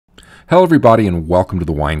Hello everybody and welcome to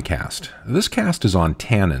the Winecast. This cast is on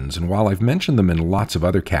tannins, and while I've mentioned them in lots of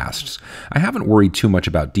other casts, I haven't worried too much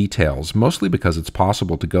about details, mostly because it's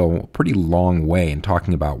possible to go a pretty long way in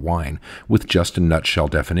talking about wine with just a nutshell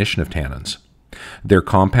definition of tannins. They're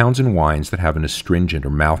compounds in wines that have an astringent or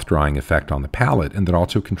mouth-drying effect on the palate and that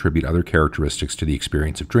also contribute other characteristics to the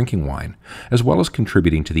experience of drinking wine, as well as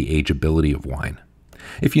contributing to the ageability of wine.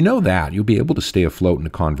 If you know that, you'll be able to stay afloat in a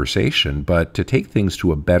conversation, but to take things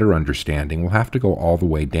to a better understanding, we'll have to go all the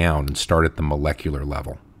way down and start at the molecular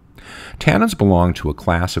level. Tannins belong to a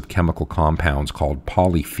class of chemical compounds called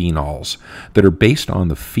polyphenols that are based on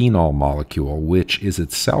the phenol molecule, which is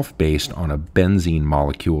itself based on a benzene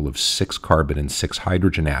molecule of 6 carbon and 6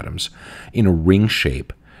 hydrogen atoms in a ring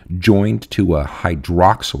shape, joined to a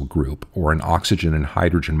hydroxyl group, or an oxygen and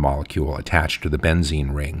hydrogen molecule attached to the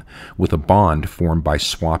benzene ring, with a bond formed by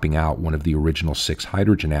swapping out one of the original 6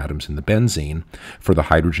 hydrogen atoms in the benzene for the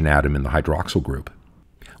hydrogen atom in the hydroxyl group.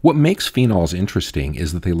 What makes phenols interesting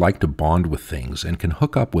is that they like to bond with things and can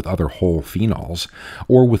hook up with other whole phenols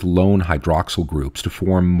or with lone hydroxyl groups to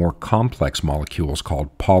form more complex molecules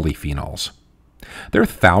called polyphenols. There are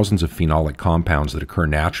thousands of phenolic compounds that occur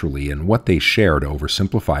naturally, and what they share, to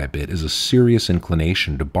oversimplify a bit, is a serious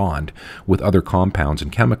inclination to bond with other compounds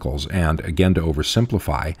and chemicals, and, again to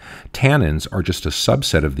oversimplify, tannins are just a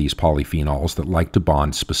subset of these polyphenols that like to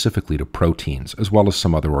bond specifically to proteins, as well as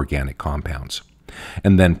some other organic compounds,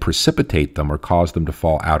 and then precipitate them or cause them to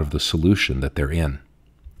fall out of the solution that they're in.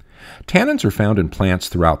 Tannins are found in plants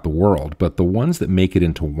throughout the world, but the ones that make it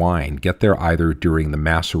into wine get there either during the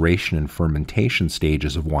maceration and fermentation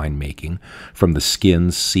stages of winemaking, from the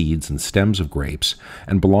skins, seeds, and stems of grapes,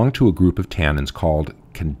 and belong to a group of tannins called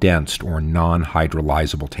condensed or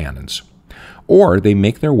non-hydrolyzable tannins. Or they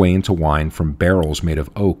make their way into wine from barrels made of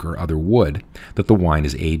oak or other wood that the wine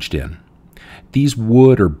is aged in. These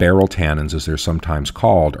wood or barrel tannins, as they're sometimes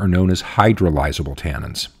called, are known as hydrolyzable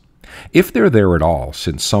tannins. If they're there at all,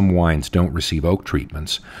 since some wines don't receive oak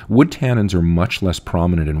treatments, wood tannins are much less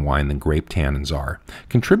prominent in wine than grape tannins are,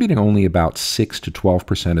 contributing only about 6 to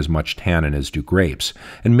 12% as much tannin as do grapes,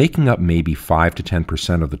 and making up maybe 5 to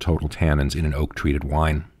 10% of the total tannins in an oak-treated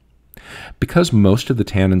wine. Because most of the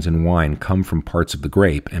tannins in wine come from parts of the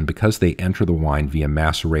grape, and because they enter the wine via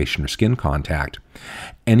maceration or skin contact,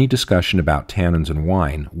 any discussion about tannins in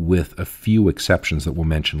wine, with a few exceptions that we'll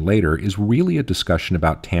mention later, is really a discussion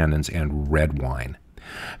about tannins and red wine,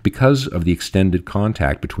 because of the extended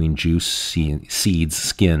contact between juice, seeds,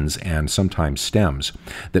 skins, and sometimes stems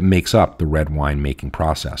that makes up the red wine making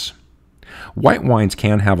process. White wines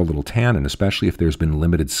can have a little tannin, especially if there's been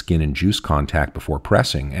limited skin and juice contact before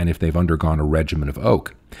pressing and if they've undergone a regimen of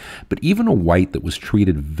oak. But even a white that was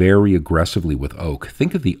treated very aggressively with oak,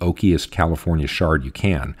 think of the oakiest California Chard you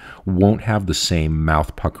can, won't have the same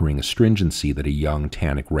mouth-puckering astringency that a young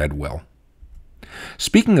tannic red will.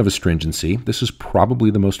 Speaking of astringency, this is probably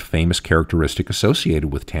the most famous characteristic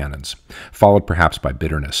associated with tannins, followed perhaps by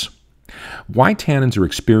bitterness. Why tannins are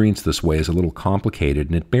experienced this way is a little complicated,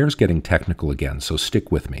 and it bears getting technical again, so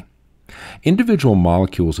stick with me. Individual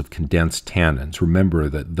molecules of condensed tannins, remember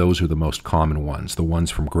that those are the most common ones, the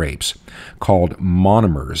ones from grapes, called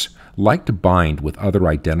monomers, like to bind with other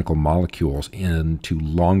identical molecules into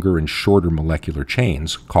longer and shorter molecular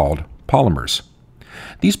chains called polymers.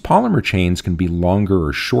 These polymer chains can be longer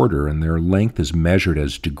or shorter, and their length is measured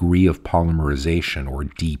as degree of polymerization, or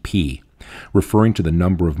dP, referring to the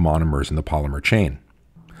number of monomers in the polymer chain.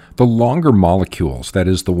 The longer molecules, that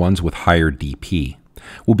is, the ones with higher dP,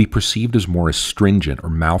 will be perceived as more astringent or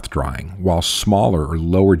mouth-drying, while smaller or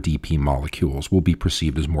lower dP molecules will be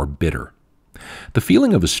perceived as more bitter. The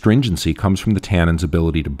feeling of astringency comes from the tannin's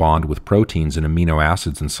ability to bond with proteins and amino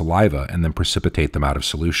acids in saliva and then precipitate them out of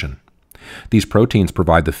solution. These proteins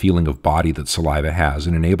provide the feeling of body that saliva has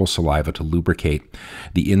and enable saliva to lubricate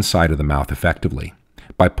the inside of the mouth effectively.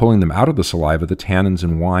 By pulling them out of the saliva, the tannins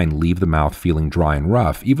in wine leave the mouth feeling dry and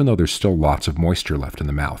rough, even though there's still lots of moisture left in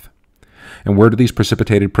the mouth. And where do these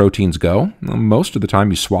precipitated proteins go? Well, most of the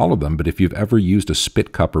time you swallow them, but if you've ever used a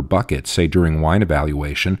spit cup or bucket, say during wine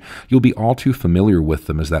evaluation, you'll be all too familiar with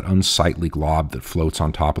them as that unsightly glob that floats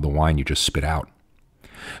on top of the wine you just spit out.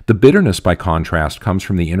 The bitterness, by contrast, comes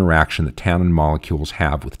from the interaction that tannin molecules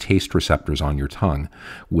have with taste receptors on your tongue,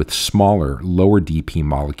 with smaller, lower dP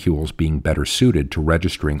molecules being better suited to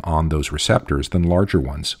registering on those receptors than larger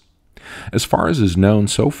ones. As far as is known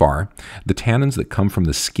so far, the tannins that come from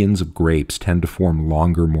the skins of grapes tend to form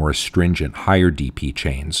longer, more astringent, higher dP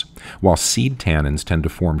chains, while seed tannins tend to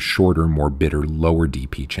form shorter, more bitter, lower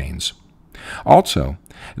dP chains. Also,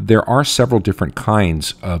 there are several different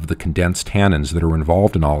kinds of the condensed tannins that are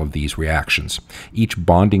involved in all of these reactions, each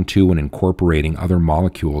bonding to and incorporating other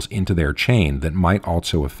molecules into their chain that might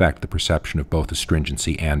also affect the perception of both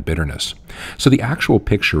astringency and bitterness. So the actual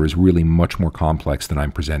picture is really much more complex than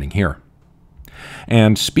I'm presenting here.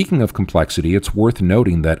 And speaking of complexity, it's worth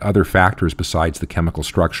noting that other factors besides the chemical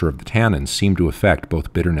structure of the tannins seem to affect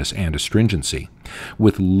both bitterness and astringency,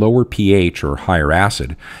 with lower pH or higher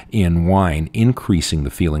acid in wine increasing the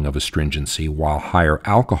feeling of astringency, while higher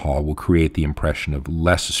alcohol will create the impression of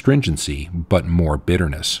less astringency but more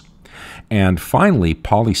bitterness. And finally,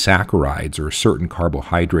 polysaccharides, or certain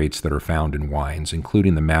carbohydrates that are found in wines,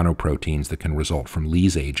 including the manoproteins that can result from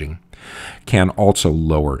lees aging, can also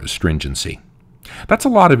lower astringency. That's a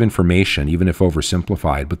lot of information, even if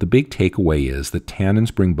oversimplified, but the big takeaway is that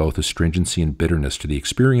tannins bring both astringency and bitterness to the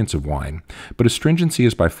experience of wine, but astringency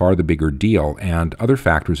is by far the bigger deal, and other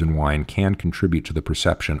factors in wine can contribute to the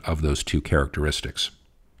perception of those two characteristics.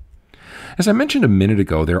 As I mentioned a minute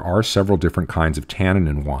ago, there are several different kinds of tannin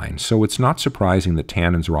in wine, so it's not surprising that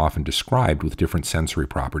tannins are often described with different sensory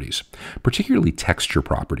properties, particularly texture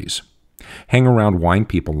properties. Hang around wine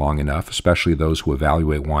people long enough, especially those who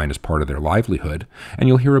evaluate wine as part of their livelihood, and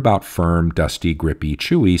you'll hear about firm, dusty, grippy,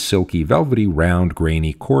 chewy, silky, velvety, round,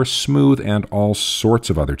 grainy, coarse, smooth, and all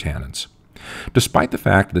sorts of other tannins. Despite the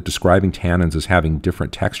fact that describing tannins as having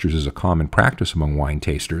different textures is a common practice among wine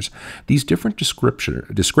tasters, these different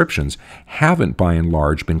descriptions haven't by and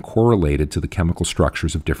large been correlated to the chemical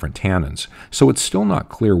structures of different tannins, so it's still not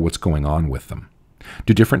clear what's going on with them.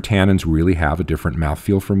 Do different tannins really have a different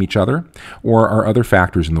mouthfeel from each other? Or are other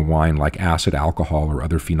factors in the wine like acid, alcohol, or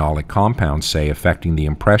other phenolic compounds, say, affecting the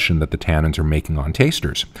impression that the tannins are making on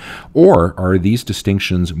tasters? Or are these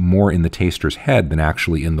distinctions more in the taster's head than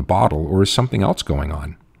actually in the bottle, or is something else going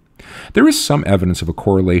on? There is some evidence of a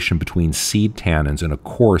correlation between seed tannins and a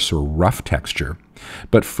coarse or rough texture,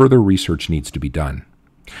 but further research needs to be done.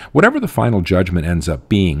 Whatever the final judgment ends up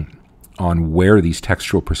being on where these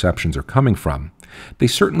textural perceptions are coming from, they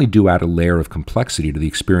certainly do add a layer of complexity to the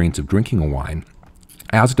experience of drinking a wine,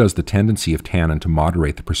 as does the tendency of tannin to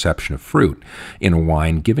moderate the perception of fruit in a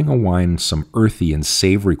wine, giving a wine some earthy and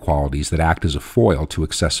savory qualities that act as a foil to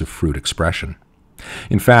excessive fruit expression.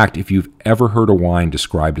 In fact, if you've ever heard a wine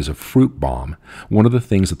described as a fruit bomb, one of the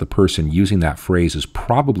things that the person using that phrase is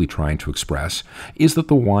probably trying to express is that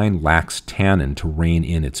the wine lacks tannin to rein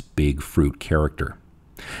in its big fruit character.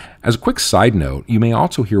 As a quick side note, you may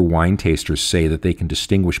also hear wine tasters say that they can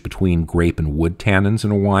distinguish between grape and wood tannins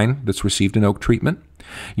in a wine that's received an oak treatment.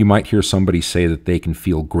 You might hear somebody say that they can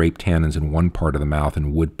feel grape tannins in one part of the mouth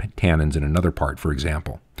and wood tannins in another part, for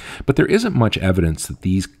example. But there isn't much evidence that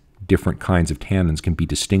these different kinds of tannins can be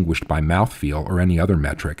distinguished by mouthfeel or any other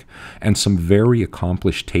metric, and some very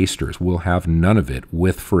accomplished tasters will have none of it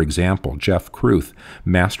with, for example, Jeff Kruth,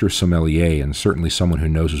 master sommelier and certainly someone who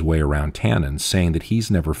knows his way around tannins, saying that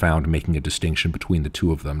he's never found making a distinction between the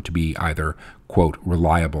two of them to be either, quote,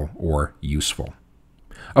 reliable or useful.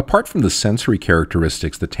 Apart from the sensory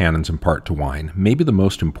characteristics that tannins impart to wine, maybe the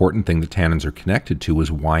most important thing that tannins are connected to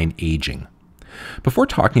is wine aging. Before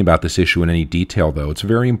talking about this issue in any detail, though, it's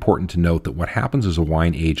very important to note that what happens as a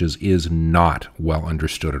wine ages is not well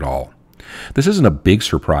understood at all. This isn't a big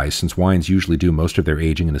surprise since wines usually do most of their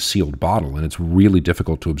aging in a sealed bottle, and it's really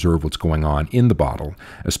difficult to observe what's going on in the bottle,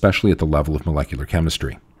 especially at the level of molecular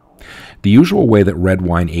chemistry. The usual way that red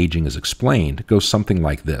wine aging is explained goes something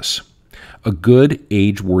like this. A good,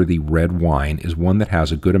 age-worthy red wine is one that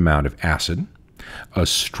has a good amount of acid, a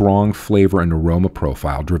strong flavor and aroma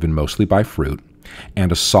profile driven mostly by fruit,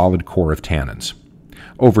 and a solid core of tannins.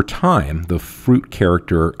 Over time, the fruit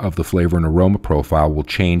character of the flavor and aroma profile will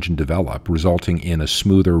change and develop, resulting in a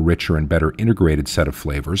smoother, richer, and better integrated set of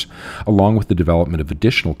flavors, along with the development of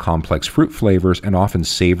additional complex fruit flavors and often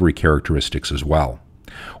savory characteristics as well.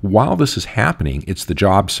 While this is happening, it's the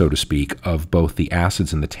job, so to speak, of both the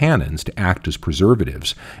acids and the tannins to act as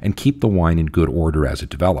preservatives and keep the wine in good order as it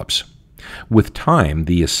develops. With time,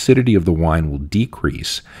 the acidity of the wine will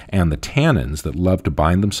decrease, and the tannins that love to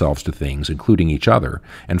bind themselves to things, including each other,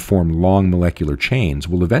 and form long molecular chains,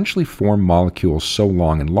 will eventually form molecules so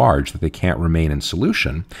long and large that they can't remain in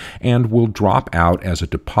solution, and will drop out as a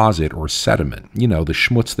deposit or sediment, the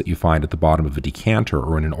schmutz that you find at the bottom of a decanter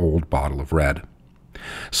or in an old bottle of red.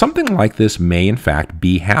 Something like this may in fact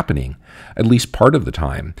be happening, at least part of the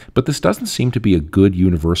time, but this doesn't seem to be a good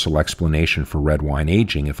universal explanation for red wine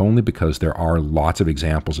aging, if only because there are lots of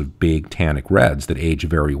examples of big tannic reds that age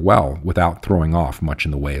very well without throwing off much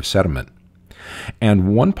in the way of sediment.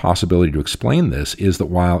 And one possibility to explain this is that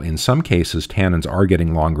while in some cases tannins are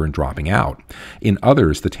getting longer and dropping out, in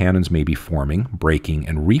others the tannins may be forming, breaking,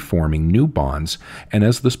 and reforming new bonds, and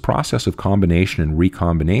as this process of combination and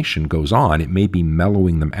recombination goes on, it may be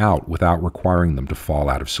mellowing them out without requiring them to fall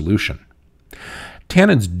out of solution.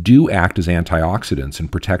 Tannins do act as antioxidants and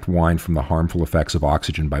protect wine from the harmful effects of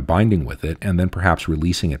oxygen by binding with it and then perhaps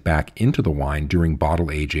releasing it back into the wine during bottle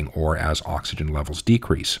aging or as oxygen levels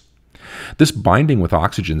decrease. This binding with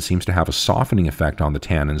oxygen seems to have a softening effect on the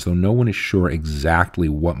tannins, though no one is sure exactly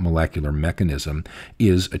what molecular mechanism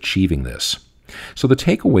is achieving this. So the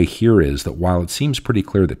takeaway here is that while it seems pretty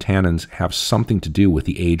clear that tannins have something to do with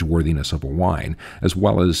the age-worthiness of a wine, as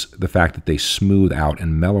well as the fact that they smooth out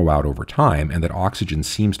and mellow out over time, and that oxygen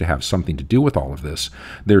seems to have something to do with all of this,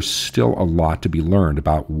 there's still a lot to be learned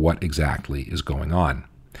about what exactly is going on.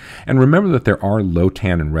 And remember that there are low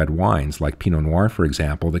tannin red wines, like Pinot Noir, for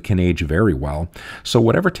example, that can age very well, so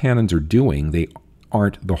whatever tannins are doing, they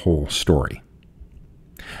aren't the whole story.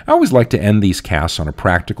 I always like to end these casts on a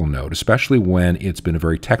practical note, especially when it's been a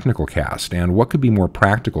very technical cast, and what could be more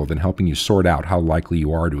practical than helping you sort out how likely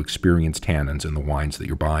you are to experience tannins in the wines that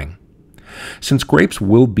you're buying. Since grapes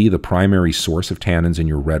will be the primary source of tannins in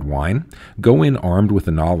your red wine, go in armed with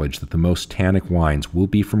the knowledge that the most tannic wines will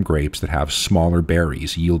be from grapes that have smaller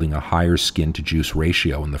berries, yielding a higher skin-to-juice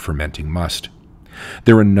ratio in the fermenting must.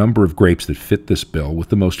 There are a number of grapes that fit this bill, with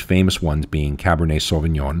the most famous ones being Cabernet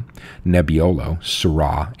Sauvignon, Nebbiolo,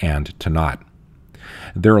 Syrah, and Tannat.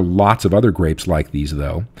 There are lots of other grapes like these,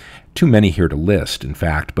 though. Too many here to list, in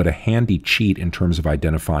fact, but a handy cheat in terms of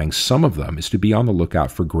identifying some of them is to be on the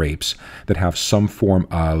lookout for grapes that have some form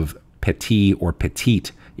of petit or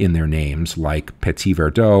petite in their names, like Petit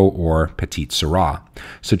Verdot or Petit Syrah,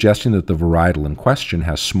 suggesting that the varietal in question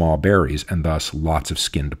has small berries and thus lots of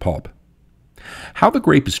skin to pulp. How the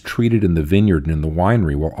grape is treated in the vineyard and in the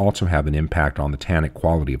winery will also have an impact on the tannic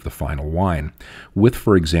quality of the final wine, with,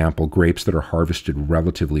 for example, grapes that are harvested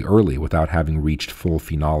relatively early without having reached full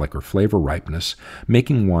phenolic or flavor ripeness,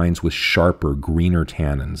 making wines with sharper, greener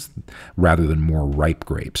tannins rather than more ripe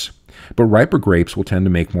grapes. But riper grapes will tend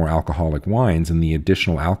to make more alcoholic wines, and the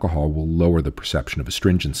additional alcohol will lower the perception of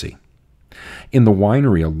astringency. In the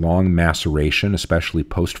winery, a long maceration, especially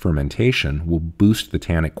post-fermentation, will boost the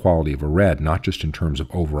tannic quality of a red, not just in terms of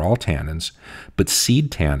overall tannins, but seed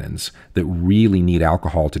tannins that really need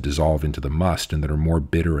alcohol to dissolve into the must and that are more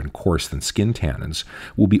bitter and coarse than skin tannins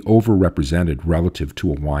will be overrepresented relative to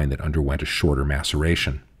a wine that underwent a shorter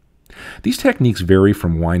maceration. These techniques vary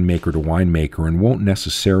from winemaker to winemaker and won't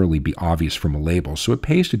necessarily be obvious from a label, so it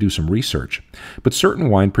pays to do some research. But certain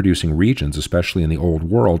wine-producing regions, especially in the Old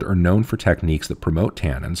World, are known for techniques that promote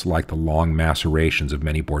tannins, like the long macerations of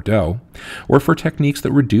many Bordeaux, or for techniques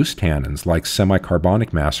that reduce tannins, like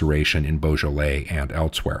semi-carbonic maceration in Beaujolais and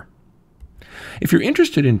elsewhere. If you're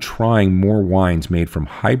interested in trying more wines made from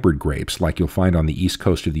hybrid grapes like you'll find on the east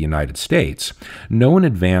coast of the United States, know in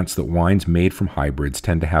advance that wines made from hybrids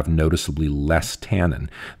tend to have noticeably less tannin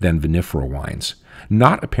than vinifera wines.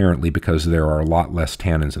 Not apparently because there are a lot less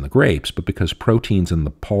tannins in the grapes, but because proteins in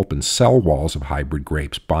the pulp and cell walls of hybrid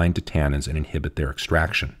grapes bind to tannins and inhibit their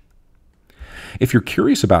extraction. If you're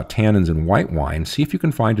curious about tannins in white wine, see if you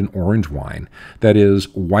can find an orange wine, that is,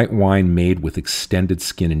 white wine made with extended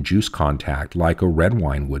skin and juice contact like a red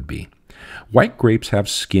wine would be. White grapes have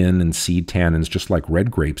skin and seed tannins just like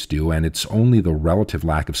red grapes do, and it's only the relative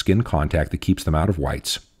lack of skin contact that keeps them out of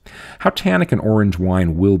whites. How tannic an orange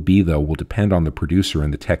wine will be, though, will depend on the producer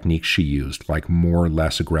and the techniques she used, like more or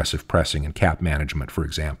less aggressive pressing and cap management, for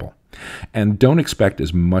example. And don't expect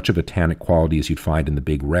as much of a tannic quality as you'd find in the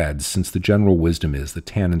big reds, since the general wisdom is that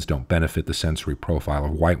tannins don't benefit the sensory profile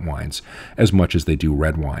of white wines as much as they do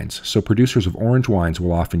red wines, so producers of orange wines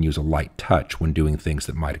will often use a light touch when doing things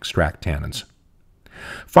that might extract tannins.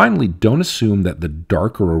 Finally, don't assume that the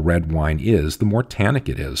darker a red wine is, the more tannic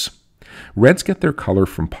it is. Reds get their color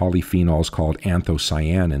from polyphenols called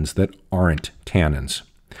anthocyanins that aren't tannins.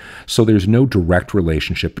 So there's no direct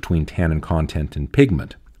relationship between tannin content and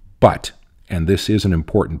pigment. But, and this is an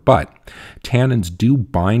important but, tannins do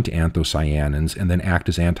bind to anthocyanins and then act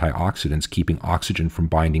as antioxidants, keeping oxygen from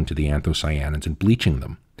binding to the anthocyanins and bleaching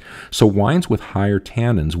them. So wines with higher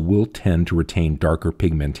tannins will tend to retain darker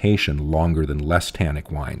pigmentation longer than less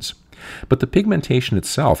tannic wines. But the pigmentation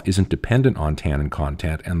itself isn't dependent on tannin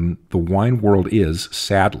content, and the wine world is,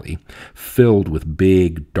 sadly, filled with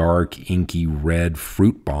big, dark, inky, red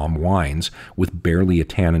fruit bomb wines with barely a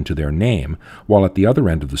tannin to their name, while at the other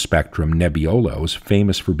end of the spectrum, Nebbiolo is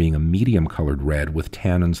famous for being a medium-colored red with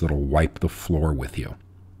tannins that'll wipe the floor with you.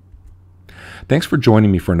 Thanks for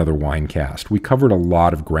joining me for another Winecast. We covered a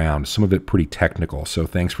lot of ground, some of it pretty technical, so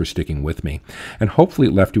thanks for sticking with me. And hopefully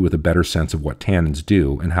it left you with a better sense of what tannins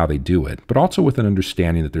do and how they do it, but also with an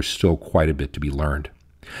understanding that there's still quite a bit to be learned.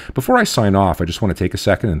 Before I sign off, I just want to take a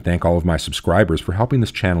second and thank all of my subscribers for helping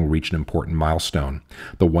this channel reach an important milestone,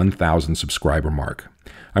 the 1,000 subscriber mark.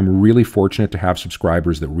 I'm really fortunate to have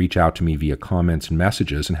subscribers that reach out to me via comments and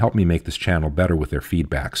messages and help me make this channel better with their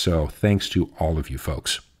feedback, so thanks to all of you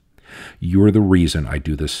folks. You're the reason I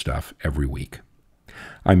do this stuff every week.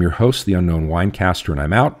 I'm your host, the Unknown Winecaster, and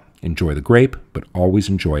I'm out. Enjoy the grape, but always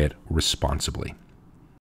enjoy it responsibly.